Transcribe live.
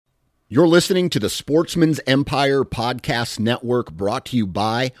You're listening to the Sportsman's Empire Podcast Network, brought to you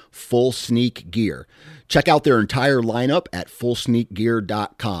by Full Sneak Gear. Check out their entire lineup at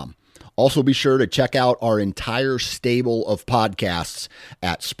fullsneakgear.com. Also be sure to check out our entire stable of podcasts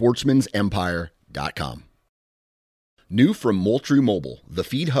at sportsmansempire.com. New from Moultrie Mobile, the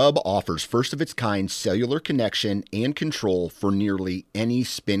Feed Hub offers first-of-its-kind cellular connection and control for nearly any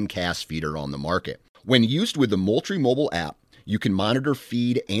spin cast feeder on the market. When used with the Moultrie Mobile app, you can monitor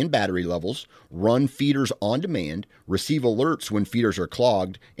feed and battery levels, run feeders on demand, receive alerts when feeders are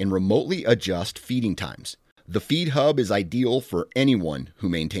clogged, and remotely adjust feeding times. The Feed Hub is ideal for anyone who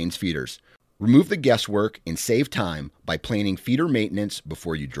maintains feeders. Remove the guesswork and save time by planning feeder maintenance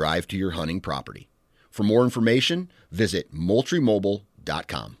before you drive to your hunting property. For more information, visit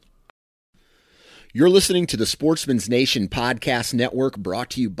MoultrieMobile.com. You're listening to the Sportsman's Nation Podcast Network, brought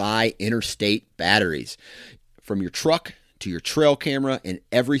to you by Interstate Batteries. From your truck to your trail camera and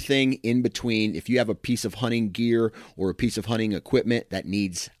everything in between, if you have a piece of hunting gear or a piece of hunting equipment that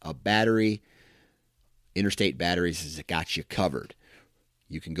needs a battery, Interstate Batteries has got you covered.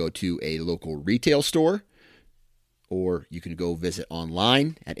 You can go to a local retail store, or you can go visit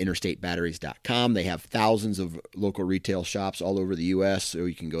online at interstatebatteries.com. They have thousands of local retail shops all over the U.S., so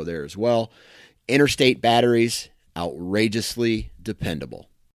you can go there as well. Interstate Batteries, outrageously dependable.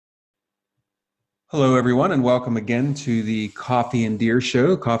 Hello, everyone, and welcome again to the Coffee and Deer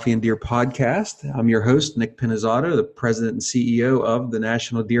Show, Coffee and Deer Podcast. I'm your host, Nick Pinizzotto, the president and CEO of the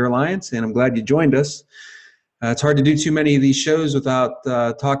National Deer Alliance, and I'm glad you joined us. It's hard to do too many of these shows without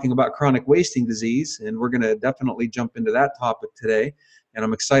talking about chronic wasting disease, and we're going to definitely jump into that topic today. And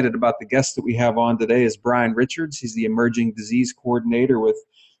I'm excited about the guest that we have on today is Brian Richards. He's the Emerging Disease Coordinator with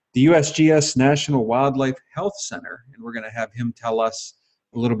the USGS National Wildlife Health Center, and we're going to have him tell us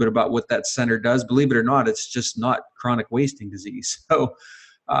a little bit about what that center does. Believe it or not, it's just not chronic wasting disease. So,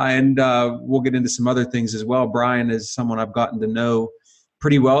 we'll get into some other things as well. Brian is someone I've gotten to know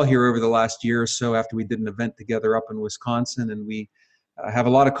pretty well here over the last year or so after we did an event together up in Wisconsin, and we have a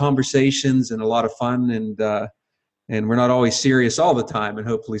lot of conversations and a lot of fun, and we're not always serious all the time, and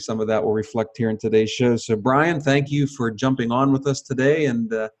hopefully some of that will reflect here in today's show. So, Brian, thank you for jumping on with us today. And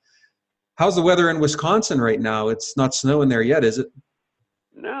how's the weather in Wisconsin right now? It's not snowing there yet, is it?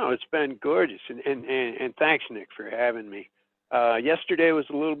 No, it's been gorgeous, and thanks, Nick, for having me. Yesterday was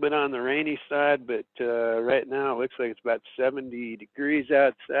a little bit on the rainy side, but right now it looks like it's about 70 degrees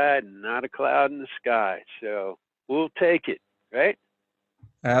outside and not a cloud in the sky. So we'll take it, right?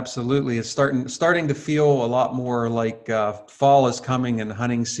 Absolutely. It's starting to feel a lot more like fall is coming and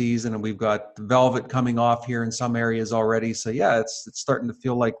hunting season, and we've got velvet coming off here in some areas already. So yeah, it's starting to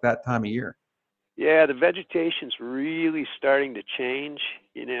feel like that time of year. Yeah, the vegetation's really starting to change.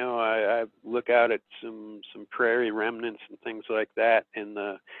 You know, I look out at some prairie remnants and things like that, and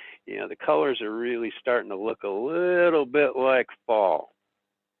the colors are really starting to look a little bit like fall.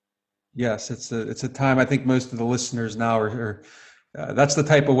 Yes, it's a time. I think most of the listeners now are that's the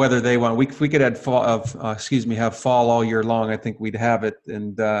type of weather they want. If we could have have fall all year long, I think we'd have it,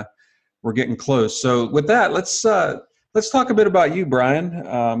 and we're getting close. So with that, let's talk a bit about you,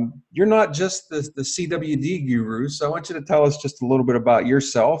 Brian. You're not just the CWD guru, so I want you to tell us just a little bit about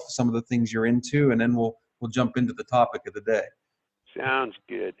yourself, some of the things you're into, and then we'll jump into the topic of the day. Sounds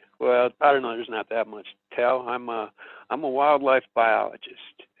good. Well, I don't know. There's not that much to tell. I'm a wildlife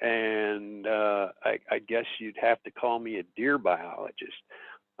biologist, and I guess you'd have to call me a deer biologist.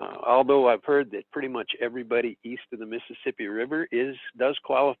 Although I've heard that pretty much everybody east of the Mississippi River does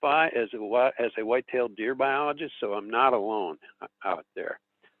qualify as a white-tailed deer biologist, so I'm not alone out there.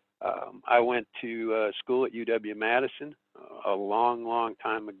 I went to school at UW-Madison a long, long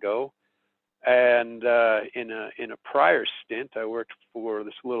time ago, and in a prior stint, I worked for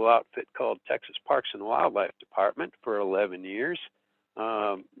this little outfit called Texas Parks and Wildlife Department for 11 years,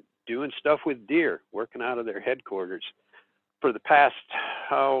 doing stuff with deer, working out of their headquarters. For the past,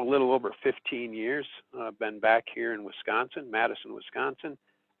 a little over 15 years, I've been back here in Wisconsin, Madison, Wisconsin,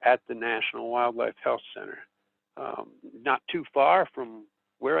 at the National Wildlife Health Center. Not too far from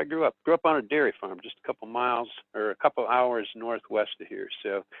where I grew up. Grew up on a dairy farm, just a couple hours northwest of here.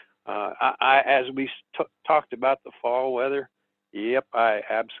 So as we talked about the fall weather, yep, I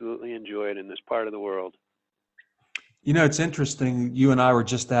absolutely enjoy it in this part of the world. You know, it's interesting. You and I were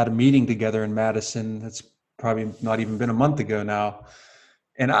just at a meeting together in Madison. That's probably not even been a month ago now.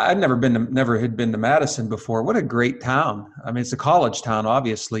 And I'd never had been to Madison before. What a great town. I mean, it's a college town,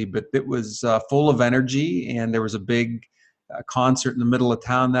 obviously, but it was full of energy, and there was a big concert in the middle of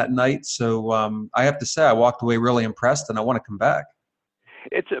town that night. So I have to say, I walked away really impressed, and I want to come back.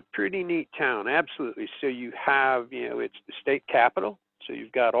 It's a pretty neat town, absolutely. So you have, it's the state capital. So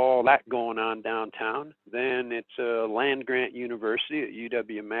you've got all that going on downtown. Then it's a land-grant university at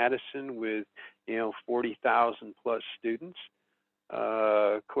UW-Madison with, 40,000 plus students.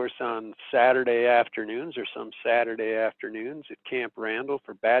 Of course, on Saturday afternoons or some Saturday afternoons at Camp Randall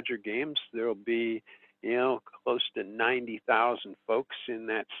for Badger games, there'll be, close to 90,000 folks in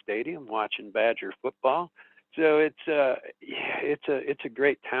that stadium watching Badger football. So it's a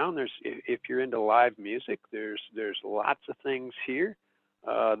great town. If you're into live music, there's lots of things here.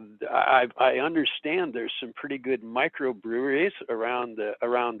 I understand there's some pretty good microbreweries around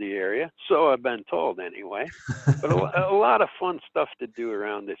the area, so I've been told anyway. But a lot of fun stuff to do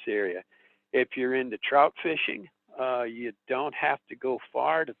around this area. If you're into trout fishing, you don't have to go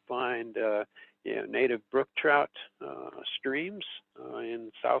far to find native brook trout streams in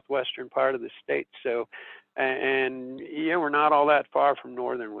the southwestern part of the state. So, and we're not all that far from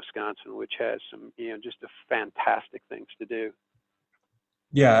northern Wisconsin, which has some just a fantastic things to do.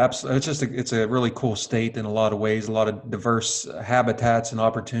 Yeah, absolutely. It's a really cool state in a lot of ways, a lot of diverse habitats and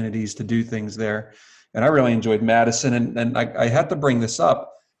opportunities to do things there. And I really enjoyed Madison. And I had to bring this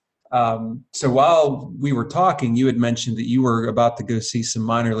up. So while we were talking, you had mentioned that you were about to go see some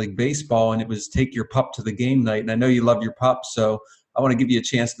minor league baseball, and it was take your pup to the game night. And I know you love your pup, so I want to give you a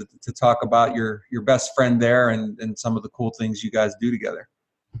chance to talk about your best friend there and some of the cool things you guys do together.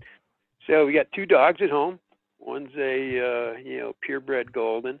 So we got two dogs at home. One's a purebred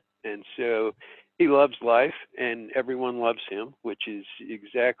golden, and so he loves life, and everyone loves him, which is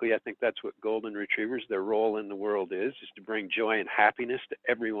exactly, I think that's what golden retrievers, their role in the world is to bring joy and happiness to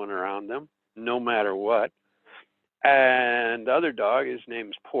everyone around them, no matter what. And the other dog, his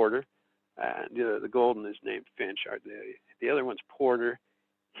name's Porter, and the golden is named Finch. The other one's Porter.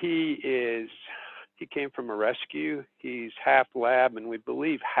 He came from a rescue. He's half lab and we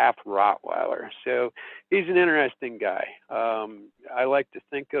believe half Rottweiler. So he's an interesting guy. I like to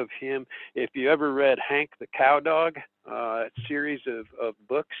think of him, if you ever read Hank the Cowdog, a series of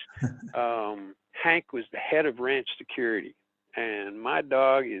books, Hank was the head of ranch security. And my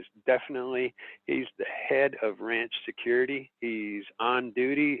dog is he's the head of ranch security. He's on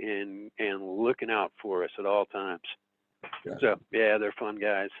duty and looking out for us at all times. Yeah. So, yeah, they're fun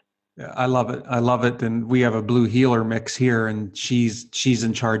guys. Yeah, I love it. I love it. And we have a blue heeler mix here, and she's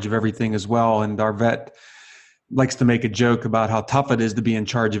in charge of everything as well. And our vet likes to make a joke about how tough it is to be in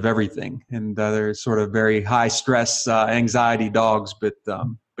charge of everything. And they're sort of very high stress, anxiety dogs, but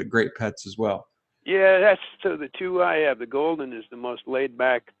great pets as well. Yeah, so the two I have. The golden is the most laid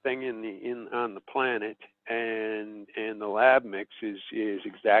back thing on the planet, and the lab mix is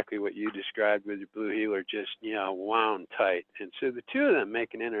exactly what you described with your blue heeler, just wound tight. And so the two of them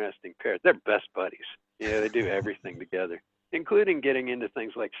make an interesting pair. They're best buddies. They do everything together, including getting into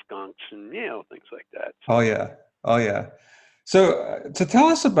things like skunks and things like that. So, Oh yeah. So to tell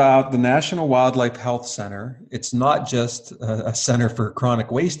us about the National Wildlife Health Center, it's not just a center for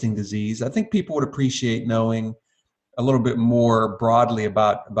chronic wasting disease. I think people would appreciate knowing a little bit more broadly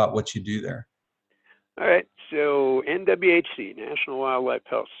about what you do there. All right. So NWHC, National Wildlife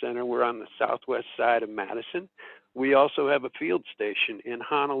Health Center, we're on the southwest side of Madison. We also have a field station in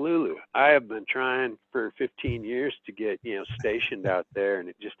Honolulu. I have been trying for 15 years to get stationed out there, and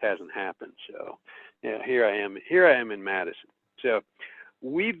it just hasn't happened. So here I am in Madison. So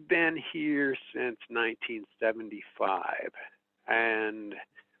we've been here since 1975, and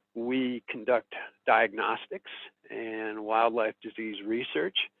we conduct diagnostics and wildlife disease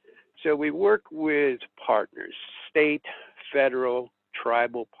research. So we work with partners, state, federal,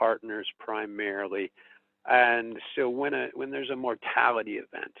 tribal partners primarily. And so when there's a mortality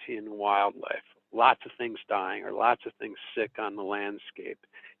event in wildlife, lots of things dying or lots of things sick on the landscape,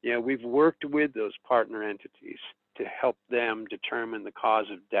 we've worked with those partner entities to help them determine the cause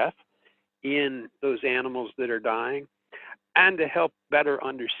of death in those animals that are dying, and to help better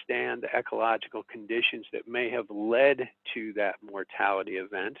understand the ecological conditions that may have led to that mortality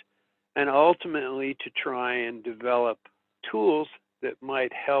event, and ultimately to try and develop tools that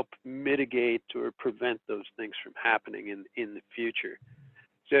might help mitigate or prevent those things from happening in the future.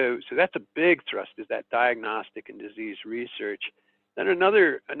 So that's a big thrust, is that diagnostic and disease research. Then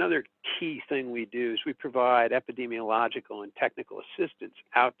another key thing we do is we provide epidemiological and technical assistance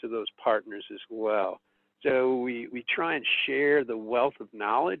out to those partners as well. So we try and share the wealth of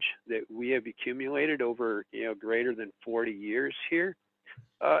knowledge that we have accumulated over greater than 40 years here.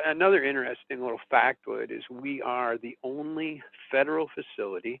 Another interesting little factoid is we are the only federal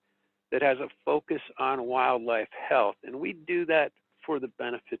facility that has a focus on wildlife health, and we do that for the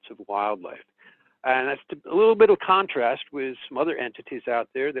benefits of wildlife. And that's a little bit of contrast with some other entities out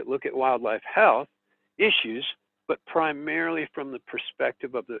there that look at wildlife health issues, but primarily from the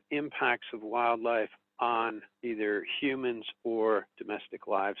perspective of the impacts of wildlife on either humans or domestic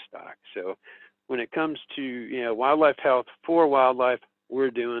livestock. So when it comes to wildlife health for wildlife,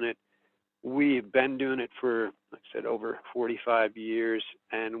 we're doing it. We've been doing it for, like I said, over 45 years,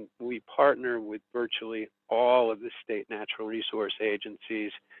 and we partner with virtually all of the state natural resource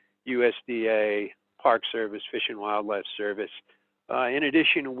agencies, USDA, Park Service, Fish and Wildlife Service. In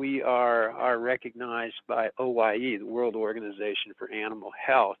addition, we are recognized by OYE, the World Organization for Animal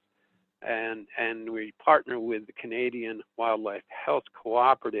Health, and we partner with the Canadian Wildlife Health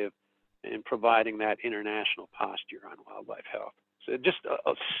Cooperative in providing that international posture on wildlife health. So just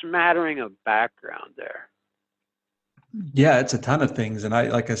a smattering of background there. Yeah, it's a ton of things. And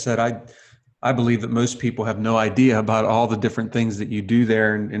like I said, I believe that most people have no idea about all the different things that you do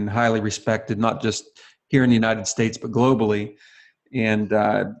there, and highly respected, not just here in the United States, but globally. And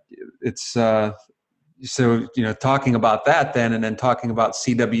it's so, talking about that then, and then talking about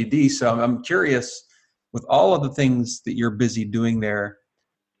CWD. So I'm curious, with all of the things that you're busy doing there,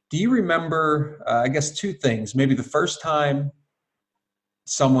 do you remember, I guess, two things? Maybe the first time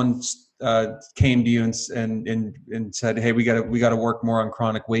someone came to you and said, "Hey, we got to work more on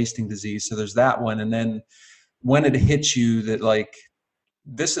chronic wasting disease." So there's that one, and then when it hit you that, like,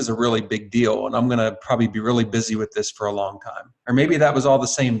 this is a really big deal, and I'm going to probably be really busy with this for a long time. Or maybe that was all the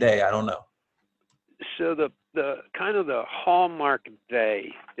same day. I don't know. So the kind of the hallmark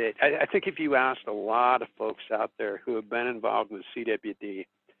day that I think if you asked a lot of folks out there who have been involved with CWD,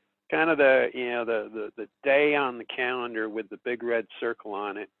 kind of the day on the calendar with the big red circle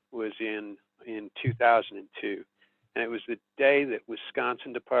on it was in 2002. And it was the day that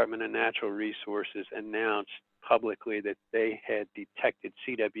Wisconsin Department of Natural Resources announced publicly that they had detected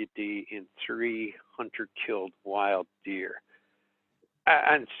CWD in 3 hunter-killed wild deer.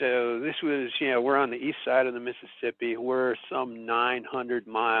 And so this was, we're on the east side of the Mississippi. We're some 900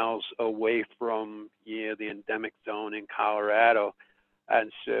 miles away from, the endemic zone in Colorado.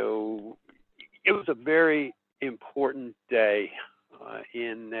 And so it was a very important day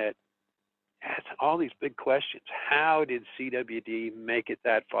in that it has all these big questions. How did CWD make it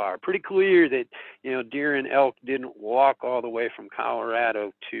that far? Pretty clear that, deer and elk didn't walk all the way from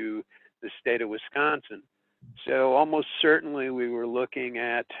Colorado to the state of Wisconsin. So almost certainly we were looking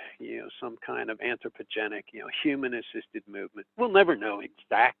at, some kind of anthropogenic, human-assisted movement. We'll never know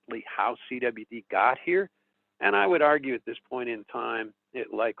exactly how CWD got here. And I would argue at this point in time,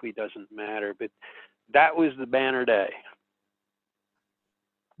 it likely doesn't matter. But that was the banner day.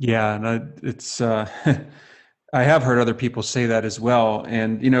 Yeah, and it's I have heard other people say that as well.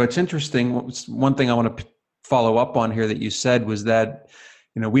 And it's interesting. One thing I want to follow up on here that you said was that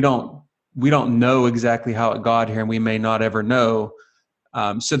we don't know exactly how it got here, and we may not ever know.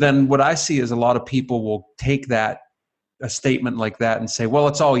 So then, what I see is a lot of people will take a statement like that and say, "Well,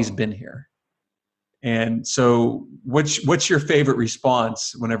 it's always been here." And so, what's your favorite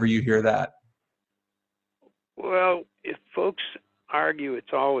response whenever you hear that? Well, if folks argue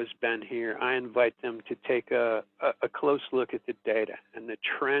it's always been here, I invite them to take a close look at the data and the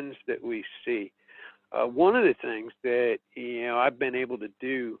trends that we see. One of the things that I've been able to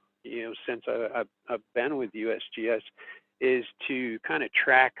do since I've been with USGS is to kind of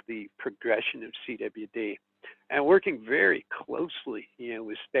track the progression of CWD, and working very closely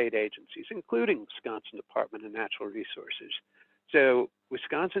with state agencies, including Wisconsin Department of Natural Resources. So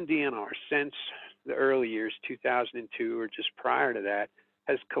Wisconsin DNR, since the early years, 2002 or just prior to that,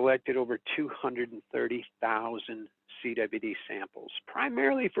 has collected over 230,000 CWD samples,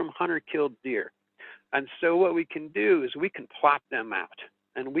 primarily from hunter-killed deer. And so what we can do is we can plot them out,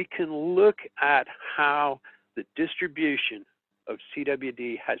 and we can look at how the distribution of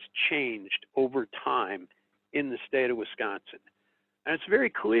CWD has changed over time in the state of Wisconsin. And it's very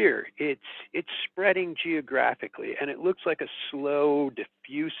clear it's spreading geographically, and it looks like a slow,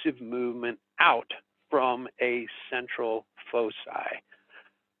 diffusive movement out from a central foci.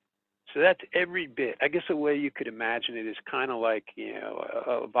 So that's every bit. I guess a way you could imagine it is kind of like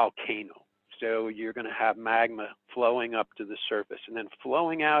a volcano. So you're going to have magma flowing up to the surface and then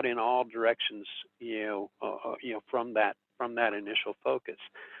flowing out in all directions, from that initial focus.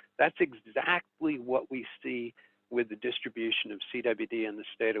 That's exactly what we see with the distribution of CWD in the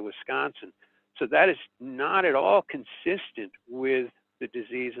state of Wisconsin. So that is not at all consistent with the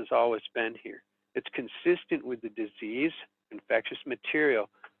disease has always been here. It's consistent with the disease. Infectious material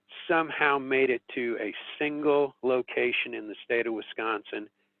somehow made it to a single location in the state of Wisconsin.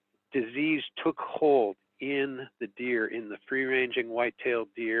 Disease took hold in the deer, in the free-ranging white-tailed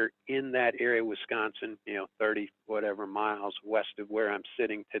deer in that area of Wisconsin, 30 whatever miles west of where I'm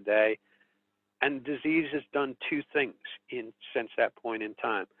sitting today. And disease has done two things since that point in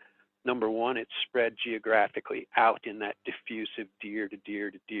time. Number one, it's spread geographically out in that diffusive deer to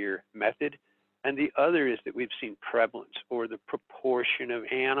deer to deer method. And the other is that we've seen prevalence, or the proportion of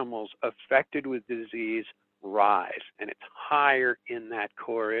animals affected with disease, rise, and it's higher in that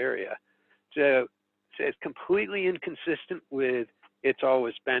core area. So it's completely inconsistent with it's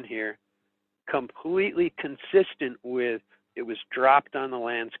always been here, completely consistent with it was dropped on the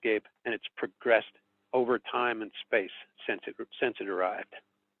landscape and it's progressed over time and space since it arrived.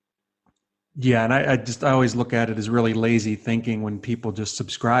 Yeah, and I always look at it as really lazy thinking when people just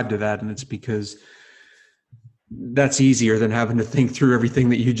subscribe to that, and it's because that's easier than having to think through everything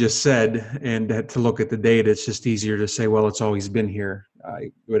that you just said and to look at the data. It's just easier to say, well, it's always been here,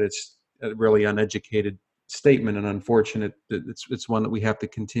 but it's a really uneducated statement, and unfortunate that it's one that we have to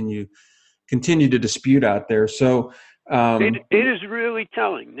continue to dispute out there. So it is really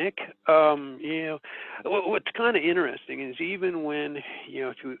telling, Nick. What's kind of interesting is even when,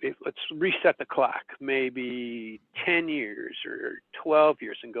 let's reset the clock, maybe 10 years or 12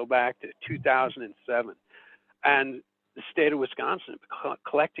 years and go back to 2007, and the state of Wisconsin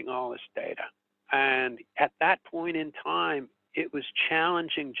collecting all this data. And at that point in time, it was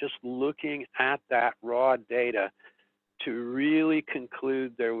challenging just looking at that raw data to really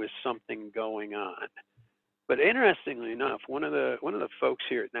conclude there was something going on. But interestingly enough, one of the folks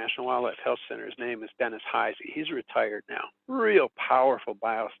here at National Wildlife Health Center, his name is Dennis Heisey. He's retired now, real powerful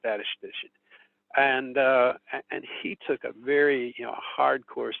biostatistician. And he took a very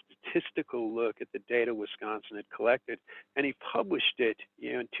hardcore statistical look at the data Wisconsin had collected, and he published it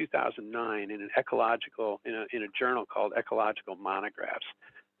in 2009 in a journal called Ecological Monographs.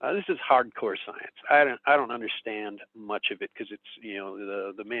 This is hardcore science. I don't understand much of it because it's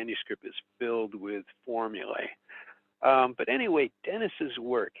the manuscript is filled with formulae. But anyway, Dennis's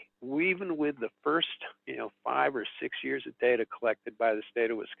work, even with the first 5 or 6 years of data collected by the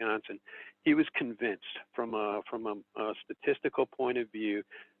state of Wisconsin, he was convinced from a statistical point of view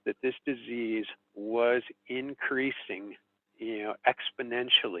that this disease was increasing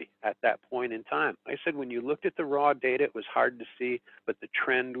exponentially at that point in time. I said when you looked at the raw data, it was hard to see, but the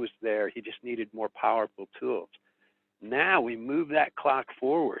trend was there. He just needed more powerful tools. Now we move that clock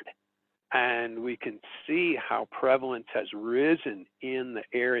forward, and we can see how prevalence has risen in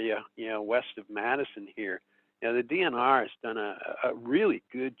the area, west of Madison here. The DNR has done a really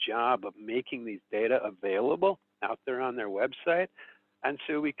good job of making these data available out there on their website. And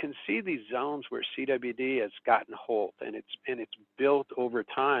so we can see these zones where CWD has gotten hold, and it's built over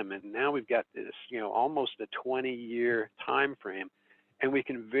time. And now we've got this, almost a 20-year time frame, and we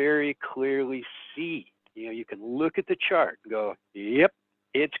can very clearly see. You can look at the chart and go, yep,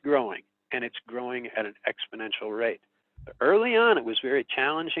 it's growing, and it's growing at an exponential rate. But early on, it was very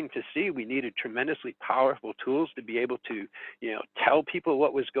challenging to see. We needed tremendously powerful tools to be able to, tell people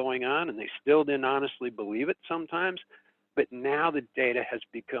what was going on, and they still didn't honestly believe it sometimes. But now the data has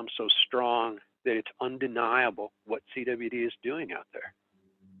become so strong that it's undeniable what CWD is doing out there.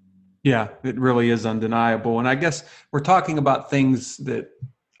 Yeah, it really is undeniable. And I guess we're talking about things that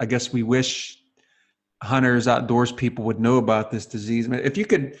I guess we wish hunters, outdoors people would know about this disease. I mean, if you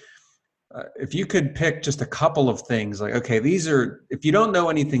could pick just a couple of things, like, okay, if you don't know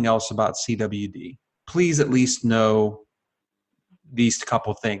anything else about CWD, please at least know these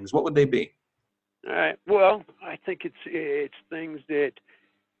couple things. What would they be? All right. Well, I think it's things that,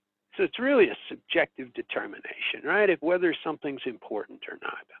 so it's really a subjective determination, right? If whether something's important or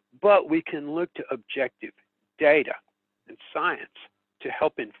not. But we can look to objective data and science to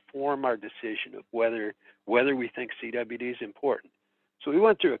help inform our decision of whether we think CWD is important. So we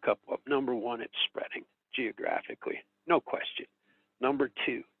went through a couple of. Number one, it's spreading geographically, no question. Number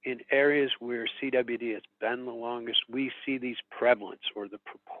two, in areas where CWD has been the longest, we see these prevalence, or the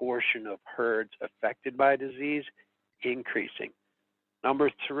proportion of herds affected by disease, increasing. Number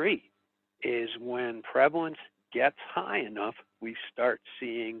three is when prevalence gets high enough, we start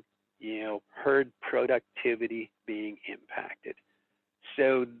seeing, herd productivity being impacted.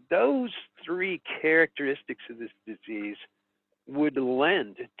 So those three characteristics of this disease would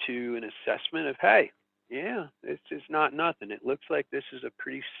lend to an assessment of, hey, yeah, this is not nothing. It looks like this is a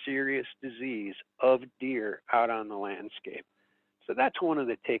pretty serious disease of deer out on the landscape. So that's one of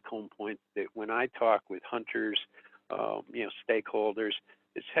the take-home points that when I talk with hunters, stakeholders,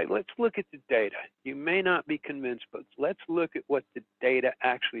 is, hey, let's look at the data. You may not be convinced, but let's look at what the data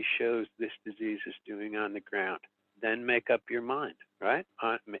actually shows this disease is doing on the ground. Then make up your mind, right?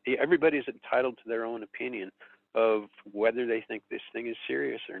 Everybody's entitled to their own opinion of whether they think this thing is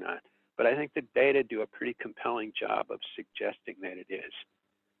serious or not. But I think the data do a pretty compelling job of suggesting that it is.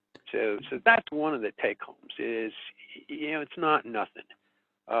 So that's one of the take homes is, it's not nothing.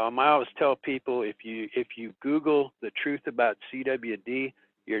 I always tell people if you Google the truth about CWD,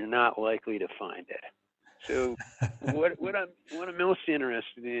 you're not likely to find it. So what I'm most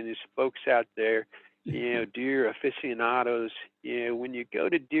interested in is folks out there, deer aficionados, when you go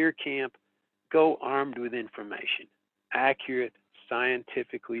to deer camp, go armed with information, accurate,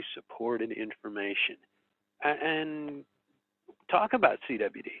 scientifically supported information, and talk about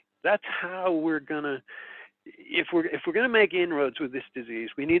CWD. That's how we're gonna. If we're going to make inroads with this disease,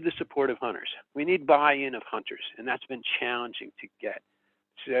 we need the support of hunters. We need buy-in of hunters, and that's been challenging to get.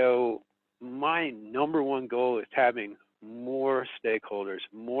 So my number one goal is having more stakeholders,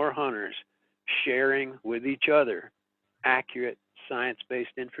 more hunters sharing with each other accurate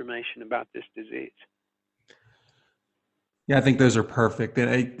science-based information about this disease. Yeah, I think those are perfect.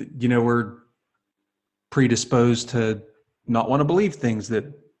 And, we're predisposed to not want to believe things that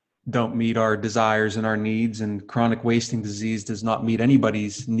don't meet our desires and our needs, and chronic wasting disease does not meet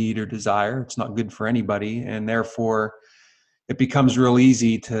anybody's need or desire. It's not good for anybody, and therefore it becomes real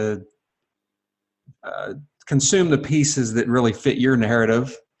easy to consume the pieces that really fit your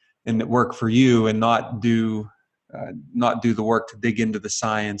narrative and that work for you, and not do the work to dig into the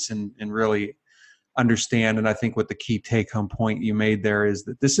science and really understand. And I think what the key take-home point you made there is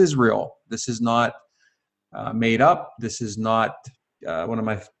that this is real. This is not made up. This is not one of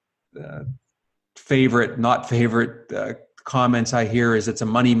my favorite comments I hear is it's a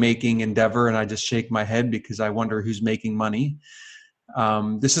money-making endeavor, and I just shake my head because I wonder who's making money.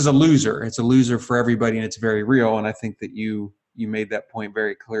 This is a loser. It's a loser for everybody, and it's very real. And I think that you made that point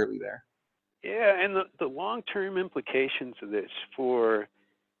very clearly there. Yeah, and the long-term implications of this for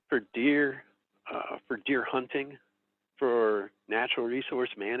deer hunting, for natural resource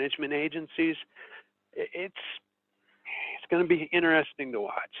management agencies, it's going to be interesting to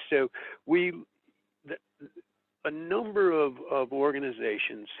watch. So a number of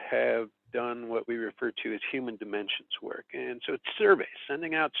organizations have done what we refer to as human dimensions work. And so it's surveys,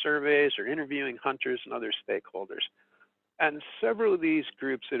 sending out surveys or interviewing hunters and other stakeholders. And several of these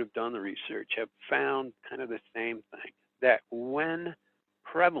groups that have done the research have found kind of the same thing, that when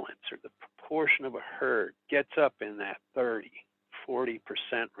prevalence or the proportion of a herd gets up in that 30, 40%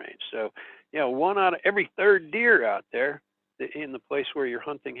 range. So, one out of every third deer out there in the place where you're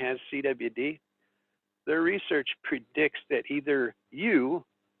hunting has CWD, their research predicts that either you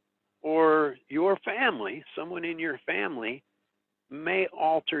or your family, someone in your family, may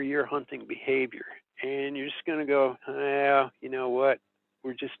alter your hunting behavior. And you're just going to go, you know what?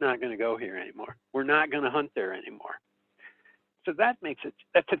 We're just not going to go here anymore. We're not going to hunt there anymore. So that's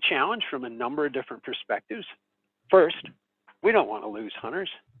a challenge from a number of different perspectives. First, we don't want to lose hunters.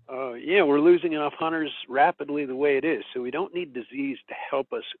 We're losing enough hunters rapidly the way it is, so we don't need disease to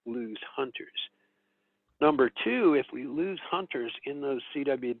help us lose hunters. Number two, if we lose hunters in those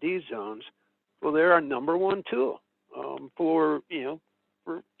CWD zones, well, they're our number one tool for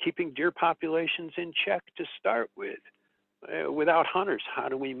keeping deer populations in check to start with. Without hunters, how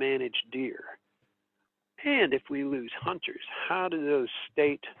do we manage deer? And if we lose hunters, how do those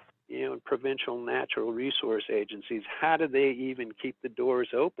state and provincial natural resource agencies, how do they even keep the doors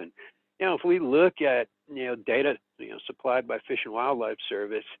open? If we look at data supplied by Fish and Wildlife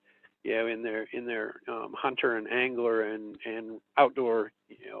Service, in their hunter and angler and outdoor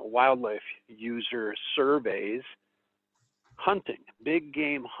wildlife user surveys, hunting, big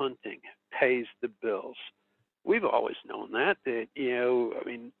game hunting pays the bills. We've always known that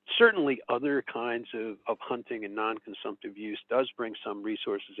certainly other kinds of hunting and non-consumptive use does bring some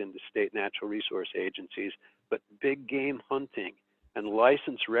resources into state natural resource agencies, but big game hunting and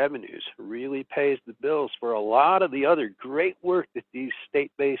license revenues really pays the bills for a lot of the other great work that these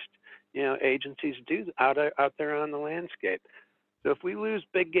state-based agencies do out there on the landscape. So if we lose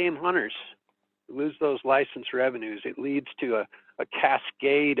big game hunters, lose those license revenues, it leads to a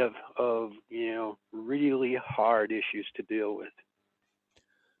cascade of really hard issues to deal with.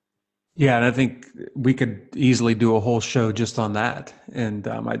 Yeah, and I think we could easily do a whole show just on that. And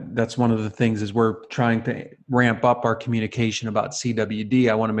that's one of the things is we're trying to ramp up our communication about CWD.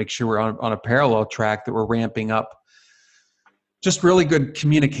 I want to make sure we're on a parallel track, that we're ramping up just really good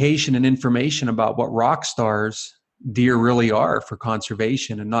communication and information about what rock stars deer really are for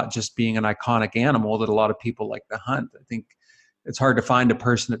conservation, and not just being an iconic animal that a lot of people like to hunt. I think it's hard to find a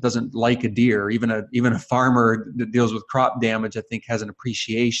person that doesn't like a deer. Even a farmer that deals with crop damage, I think, has an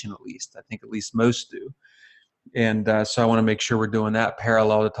appreciation at least. I think at least most do. And so I want to make sure we're doing that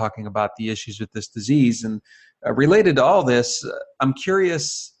parallel to talking about the issues with this disease. And related to all this, I'm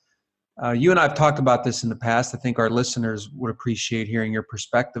curious, You and I have talked about this in the past. I think our listeners would appreciate hearing your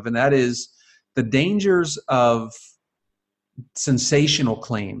perspective, and that is the dangers of sensational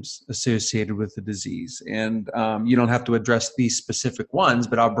claims associated with the disease. And you don't have to address these specific ones,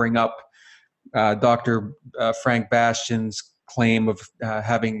 but I'll bring up Dr. Frank Bastian's claim of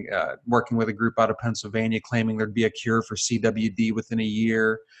working with a group out of Pennsylvania, claiming there'd be a cure for CWD within a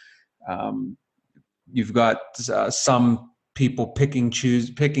year. You've got some people picking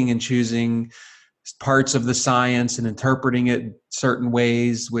and choosing parts of the science and interpreting it certain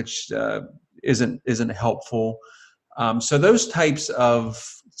ways, which isn't helpful. So those types of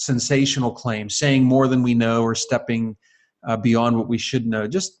sensational claims, saying more than we know or stepping beyond what we should know,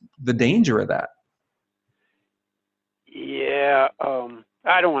 just the danger of that. Yeah,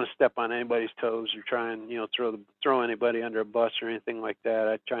 I don't want to step on anybody's toes or try and throw anybody under a bus or anything like that.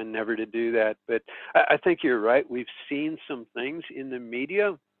 I try never to do that. But I think you're right. We've seen some things in the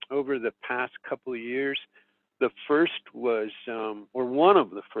media over the past couple of years. The first was, or one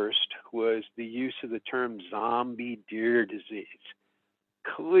of the first, was the use of the term zombie deer disease.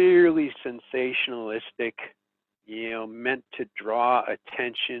 Clearly sensationalistic, meant to draw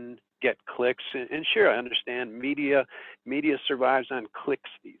attention, get clicks. And sure, I understand media survives on clicks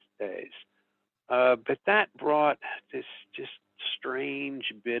these days. But that brought this just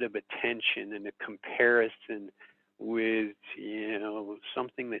strange bit of attention and a comparison with,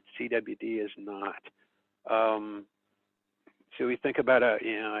 something that CWD is not. So we think about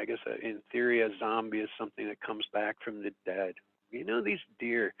in theory, a zombie is something that comes back from the dead. These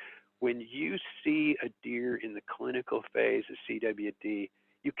deer, when you see a deer in the clinical phase of CWD,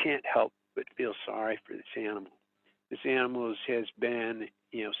 you can't help but feel sorry for this animal. This animal has been,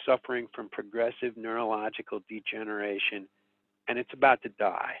 suffering from progressive neurological degeneration, and it's about to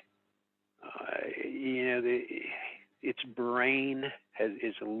die. Its brain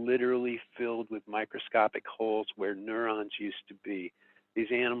is literally filled with microscopic holes where neurons used to be.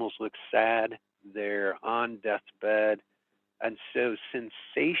 These animals look sad. They're on death's bed. And so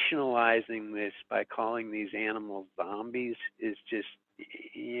sensationalizing this by calling these animals zombies is just,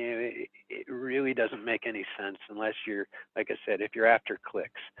 it really doesn't make any sense unless you're, like I said, if you're after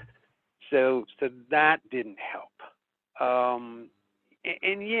clicks. So that didn't help.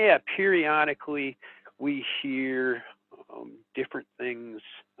 And yeah, periodically we hear different things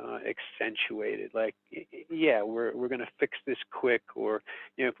accentuated, like, yeah, we're going to fix this quick, or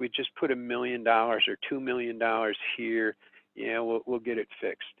if we just put $1 million or $2 million here, we'll get it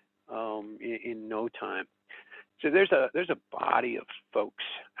fixed in no time. So there's a body of folks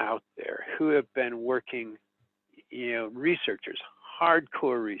out there who have been working, researchers,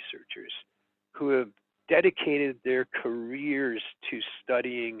 hardcore researchers, who have dedicated their careers to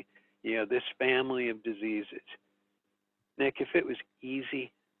studying, this family of diseases. Nick, if it was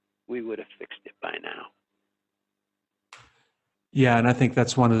easy, we would have fixed it by now. Yeah, and I think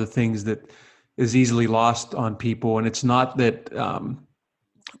that's one of the things that is easily lost on people. And it's not that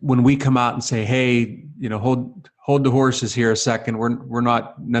when we come out and say, hey, hold the horses here a second, we're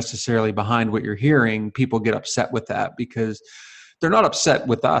not necessarily behind what you're hearing, people get upset with that because they're not upset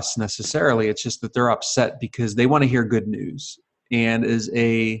with us necessarily. It's just that they're upset because they want to hear good news. And as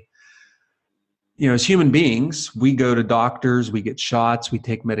human beings, we go to doctors, we get shots, we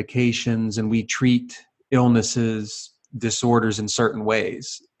take medications, and we treat illnesses, disorders in certain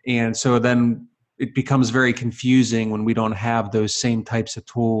ways. And so then it becomes very confusing when we don't have those same types of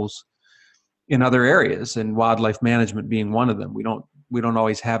tools in other areas, and wildlife management being one of them. We don't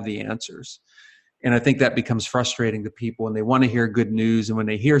always have the answers. And I think that becomes frustrating to people, and they want to hear good news. And when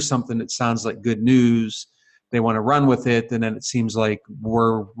they hear something that sounds like good news, they want to run with it. And then it seems like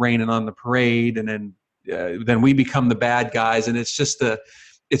we're raining on the parade. And then we become the bad guys. And it's just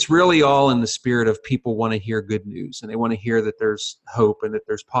it's really all in the spirit of people want to hear good news, and they want to hear that there's hope and that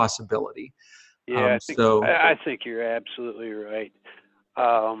there's possibility. Yeah, I think you're absolutely right.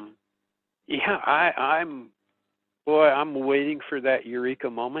 I'm waiting for that eureka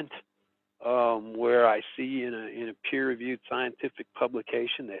moment where I see in a peer-reviewed scientific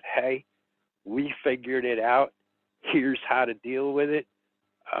publication that, hey, we figured it out. Here's how to deal with it.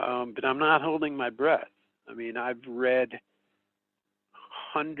 But I'm not holding my breath. I mean, I've read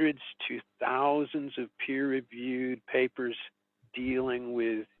hundreds to thousands of peer-reviewed papers dealing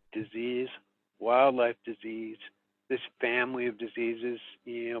with disease, wildlife disease, this family of diseases,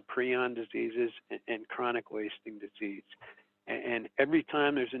 prion diseases, and chronic wasting disease. And every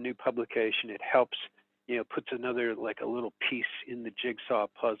time there's a new publication, it helps, puts another, like a little piece in the jigsaw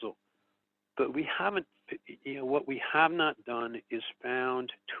puzzle. But we haven't, what we have not done is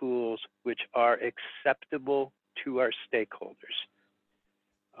found tools which are acceptable to our stakeholders.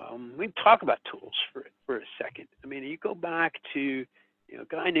 We can talk about tools for a second. I mean, you go back to a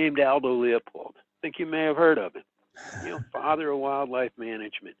guy named Aldo Leopold. I think you may have heard of him. Father of wildlife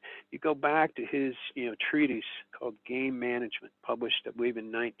management. You go back to his treatise called Game Management, published I believe in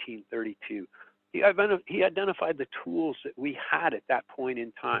 1932. He identified the tools that we had at that point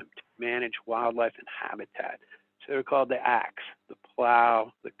in time to manage wildlife and habitat. So they're called the axe, the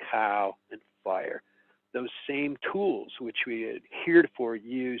plow, the cow, and fire. Those same tools which we had heretofore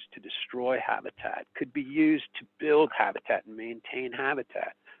used to destroy habitat could be used to build habitat and maintain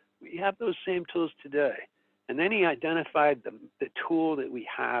habitat. We have those same tools today. And then he identified the tool that we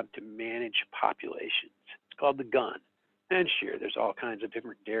have to manage populations. It's called the gun. And sure, there's all kinds of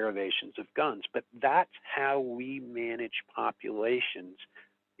different derivations of guns, but that's how we manage populations,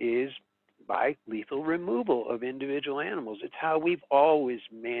 is by lethal removal of individual animals. It's how we've always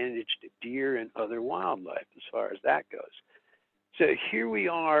managed deer and other wildlife as far as that goes. So here we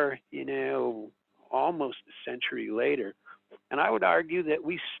are, almost a century later, and I would argue that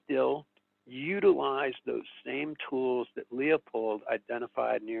we still utilize those same tools that Leopold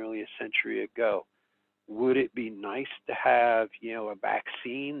identified nearly a century ago. Would it be nice to have, a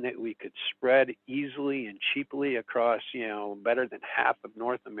vaccine that we could spread easily and cheaply across, better than half of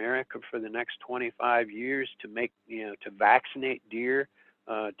North America for the next 25 years to make, to vaccinate deer,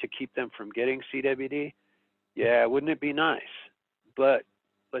 to keep them from getting CWD? Yeah, wouldn't it be nice? But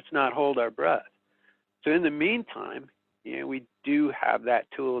let's not hold our breath. So in the meantime, we do have that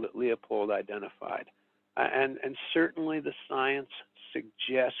tool that Leopold identified. And certainly the science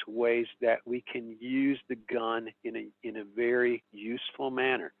suggests ways that we can use the gun in a very useful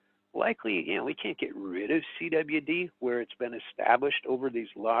manner. Likely, we can't get rid of CWD where it's been established over these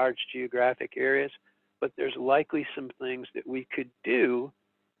large geographic areas, but there's likely some things that we could do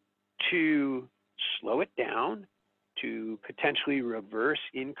to slow it down, to potentially reverse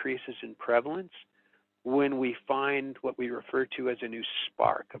increases in prevalence when we find what we refer to as a new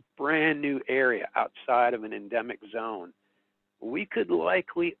spark, a brand new area outside of an endemic zone. We could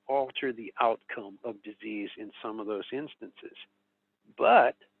likely alter the outcome of disease in some of those instances,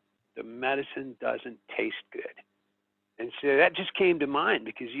 but the medicine doesn't taste good. And so that just came to mind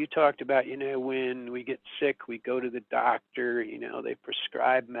because you talked about, when we get sick, we go to the doctor, they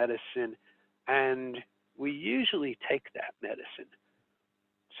prescribe medicine, and we usually take that medicine.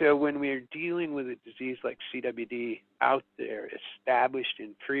 So when we're dealing with a disease like CWD out there, established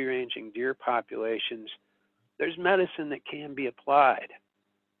in free-ranging deer populations, there's medicine that can be applied,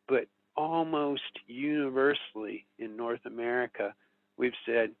 but almost universally in North America, we've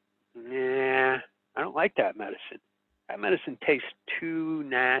said, nah, I don't like that medicine. That medicine tastes too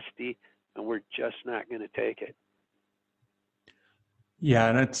nasty, and we're just not going to take it. Yeah,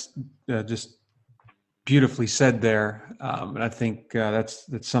 and it's just beautifully said there. And I think that's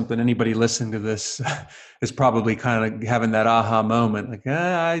something anybody listening to this is probably kind of having that aha moment. Like,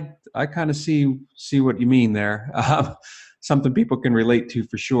 I kind of see what you mean there. Something people can relate to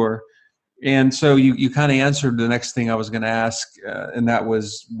for sure. And so you kind of answered the next thing I was going to ask, and that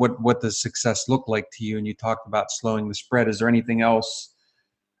was what does success look like to you? And you talked about slowing the spread. Is there anything else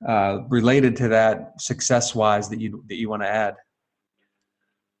related to that success-wise that you want to add?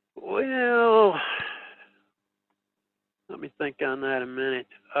 Well, let me think on that a minute.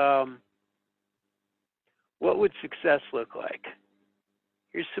 What would success look like?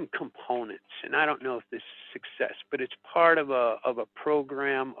 Here's some components, and I don't know if this is success, but it's part of a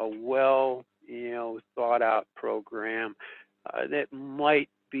program, a well, thought out program that might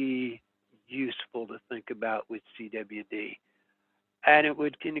be useful to think about with CWD. And it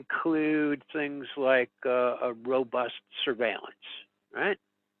would include things like a robust surveillance, right?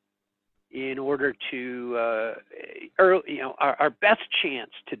 In order to, our best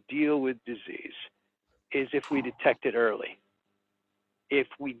chance to deal with disease is if we detect it early. If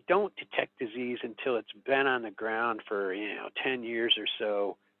we don't detect disease until it's been on the ground for 10 years or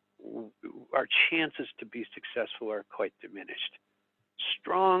so, our chances to be successful are quite diminished.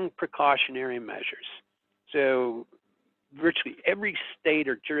 Strong precautionary measures. So virtually every state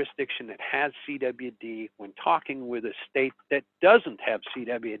or jurisdiction that has CWD, when talking with a state that doesn't have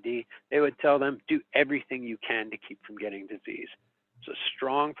CWD, they would tell them, do everything you can to keep from getting disease. So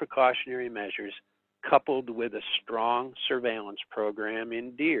strong precautionary measures coupled with a strong surveillance program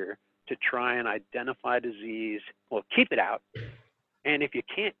in deer to try and identify disease, well, keep it out. And if you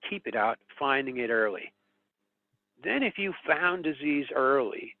can't keep it out, finding it early. Then if you found disease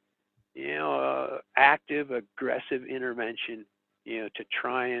early, active, aggressive intervention, to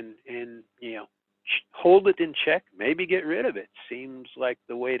try and hold it in check, maybe get rid of it, seems like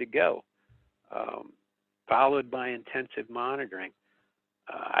the way to go, followed by intensive monitoring.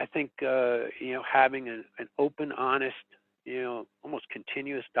 I think having an open, honest, almost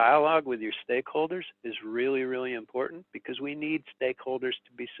continuous dialogue with your stakeholders is really, really important, because we need stakeholders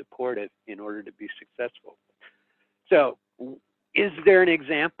to be supportive in order to be successful. So, is there an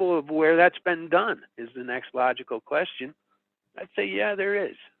example of where that's been done? Is the next logical question. I'd say, yeah, there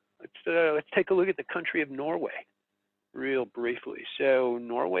is. Let's take a look at the country of Norway, real briefly. So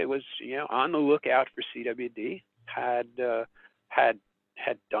Norway was, on the lookout for CWD, had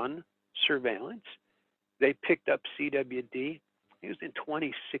done surveillance. They picked up CWD. It was in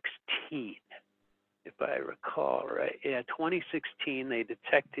 2016, if I recall right. Yeah, 2016. They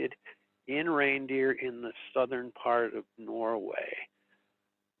detected in reindeer in the southern part of Norway,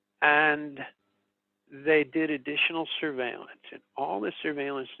 and they did additional surveillance, and all the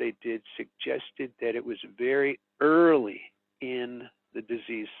surveillance they did suggested that it was very early in the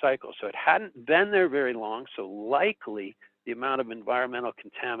disease cycle. So it hadn't been there very long, so likely the amount of environmental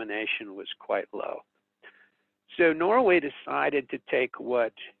contamination was quite low. So Norway decided to take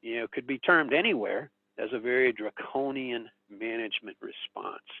what could be termed anywhere as a very draconian management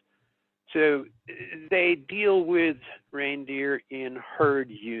response. So they deal with reindeer in herd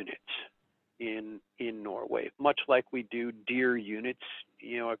units in Norway, much like we do deer units,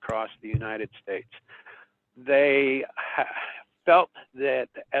 across the United States. They felt that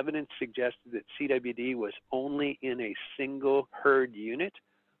the evidence suggested that CWD was only in a single herd unit,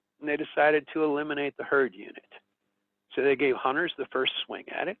 and they decided to eliminate the herd unit. So they gave hunters the first swing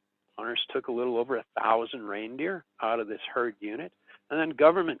at it. Hunters took a little over 1,000 reindeer out of this herd unit, and then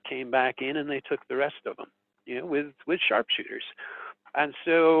government came back in and they took the rest of them, with sharpshooters. And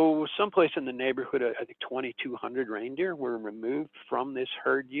so someplace in the neighborhood of, I think, 2,200 reindeer were removed from this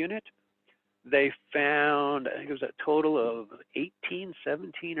herd unit. They found, I think it was a total of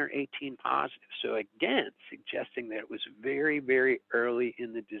 17 or 18 positives. So again, suggesting that it was very, very early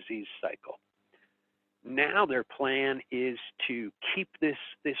in the disease cycle. Now their plan is to keep this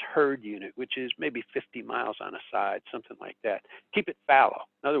herd unit, which is maybe 50 miles on a side, something like that, keep it fallow.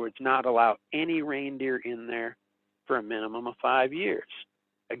 In other words, not allow any reindeer in there for a minimum of 5 years.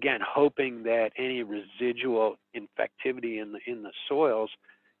 Again, hoping that any residual infectivity in the soils,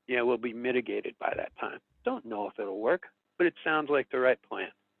 will be mitigated by that time. Don't know if it'll work, but it sounds like the right plan.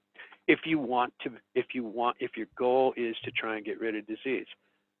 If your goal is to try and get rid of disease.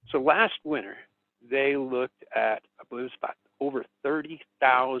 So last winter, they looked at, I believe it was about over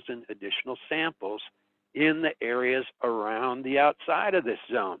 30,000 additional samples in the areas around the outside of this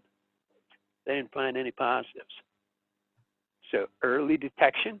zone. They didn't find any positives. So early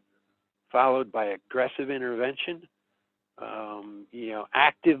detection, followed by aggressive intervention,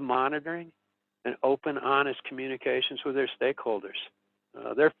 active monitoring, and open, honest communications with their stakeholders.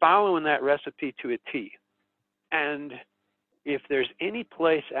 They're following that recipe to a T. And if there's any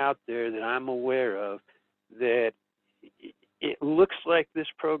place out there that I'm aware of that it looks like this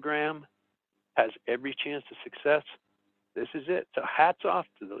program has every chance of success, this is it. So hats off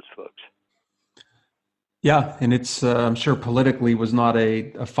to those folks. Yeah, and it's I'm sure politically was not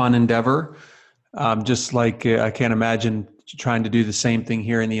a fun endeavor. Just like I can't imagine trying to do the same thing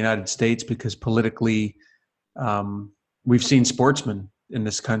here in the United States, because politically we've seen sportsmen in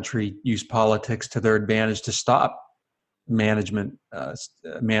this country use politics to their advantage to stop management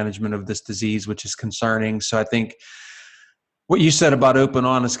of this disease, which is concerning. So I think what you said about open,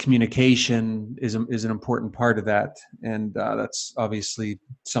 honest communication is an important part of that, and that's obviously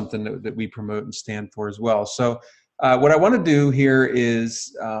something that we promote and stand for as well. So what I want to do here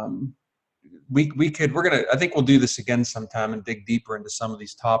is I think we'll do this again sometime and dig deeper into some of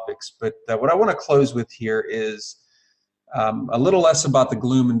these topics. But what I want to close with here is a little less about the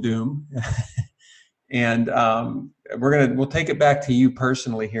gloom and doom. And we'll take it back to you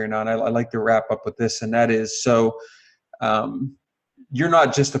personally here now. And I like to wrap up with this, and that is, so you're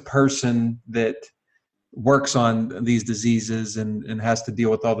not just a person that works on these diseases and has to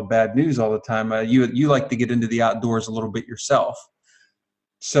deal with all the bad news all the time. You like to get into the outdoors a little bit yourself.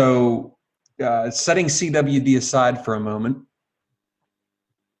 So setting CWD aside for a moment,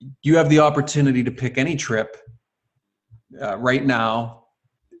 you have the opportunity to pick any trip right now.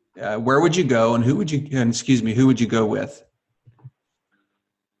 Where would you go, and who would you go with?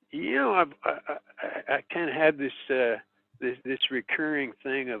 I kind of had this recurring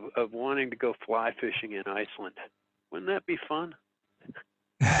thing of wanting to go fly fishing in Iceland. Wouldn't that be fun?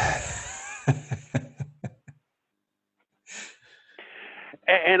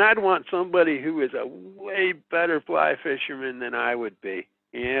 And I'd want somebody who is a way better fly fisherman than I would be,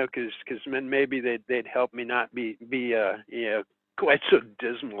 because then maybe they'd help me not be quite so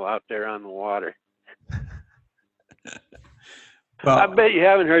dismal out there on the water. Well, I bet you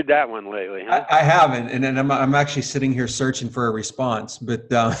haven't heard that one lately, huh? I haven't, and then I'm actually sitting here searching for a response. But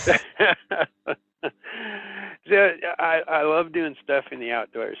So I love doing stuff in the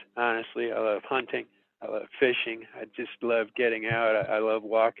outdoors. Honestly, I love hunting. I love fishing. I just love getting out. I love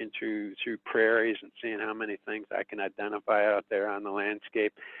walking through prairies and seeing how many things I can identify out there on the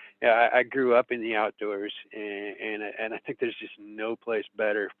landscape. Yeah, I grew up in the outdoors, and I think there's just no place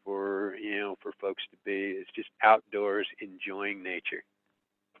better for folks to be. It's just outdoors, enjoying nature.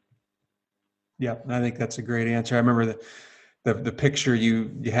 yeah, I think that's a great answer. I remember the picture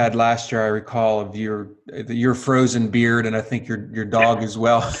you had last year. I recall of your frozen beard, and I think your dog as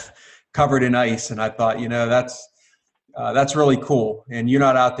well, covered in ice. And I thought, that's really cool. And you're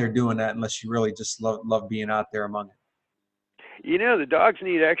not out there doing that unless you really just love being out there among it. The dogs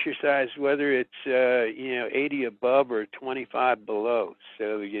need exercise, whether it's 80 above or 25 below.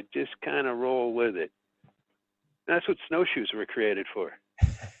 So you just kind of roll with it. That's what snowshoes were created for.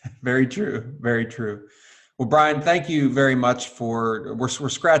 Very true. Very true. Well, Brian, thank you very much we're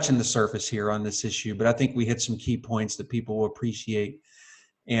scratching the surface here on this issue, but I think we hit some key points that people will appreciate.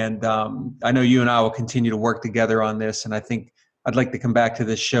 And I know you and I will continue to work together on this. And I think I'd like to come back to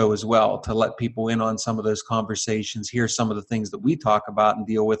this show as well to let people in on some of those conversations, hear some of the things that we talk about and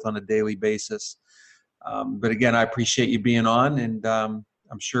deal with on a daily basis. But again, I appreciate you being on, and I'm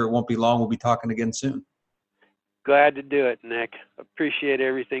sure it won't be long. We'll be talking again soon. Glad to do it, Nick. Appreciate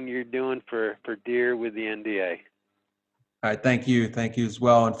everything you're doing for deer with the NDA. All right. Thank you. Thank you as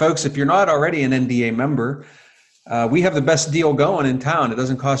well. And folks, if you're not already an NDA member, we have the best deal going in town. It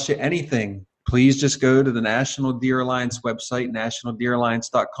doesn't cost you anything. Please just go to the National Deer Alliance website,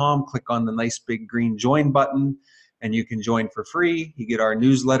 nationaldeeralliance.com, click on the nice big green join button, and you can join for free. You get our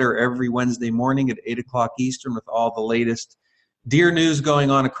newsletter every Wednesday morning at 8 o'clock Eastern with all the latest deer news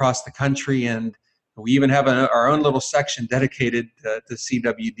going on across the country. And we even have our own little section dedicated to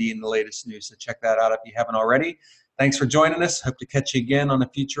CWD and the latest news. So check that out if you haven't already. Thanks for joining us. Hope to catch you again on a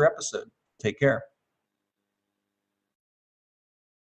future episode. Take care.